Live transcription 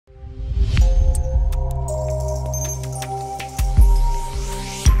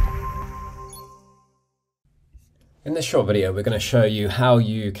In this short video, we're going to show you how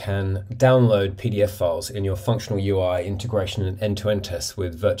you can download PDF files in your functional UI integration and end-to-end tests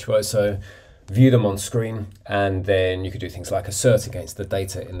with Virtuoso, view them on screen, and then you could do things like assert against the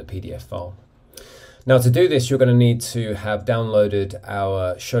data in the PDF file. Now, to do this, you're going to need to have downloaded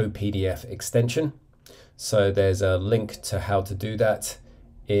our Show PDF extension. So there's a link to how to do that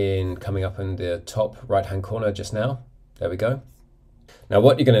coming up in the top right-hand corner just now. There we go. Now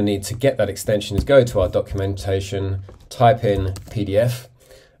what you're going to need to get that extension is go to our documentation, type in PDF,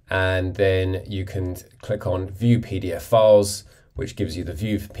 and then you can click on View PDF Files, which gives you the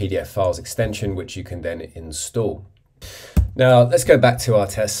View PDF Files extension, which you can then install. Now let's go back to our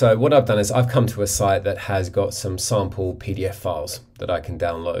test. So what I've done is I've come to a site that has got some sample PDF files that I can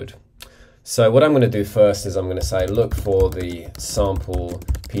download. So what I'm going to do first is I'm going to say look for the sample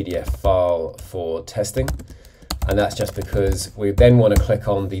PDF file for testing. And that's just because we then want to click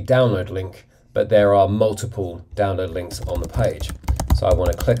on the download link, but there are multiple download links on the page. So I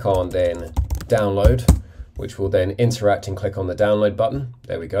want to click on then download, which will then interact and click on the download button.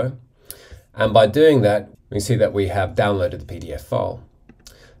 There we go. And by doing that, we can see that we have downloaded the PDF file.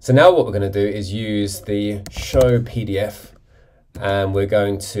 So now what we're going to do is use the show PDF, and we're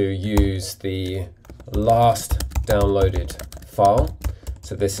going to use the last downloaded file.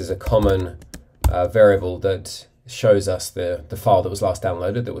 So this is a common variable that shows us the file that was last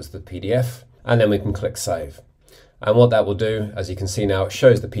downloaded, that was the PDF, and then we can click save. And what that will do, as you can see now, it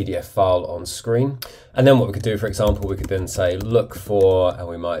shows the PDF file on screen. And then what we could do, for example, we could then say look for, and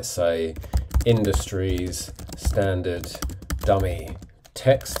we might say industries standard dummy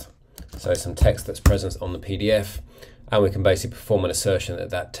text. So some text that's present on the PDF, and we can basically perform an assertion that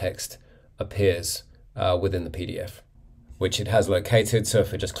that text appears within the PDF, which it has located. So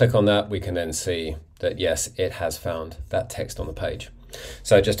if we just click on that, we can then see that yes, it has found that text on the page.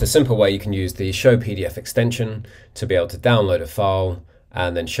 So just a simple way you can use the Show PDF extension to be able to download a file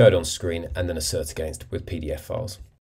and then show it on screen and then assert against with PDF files.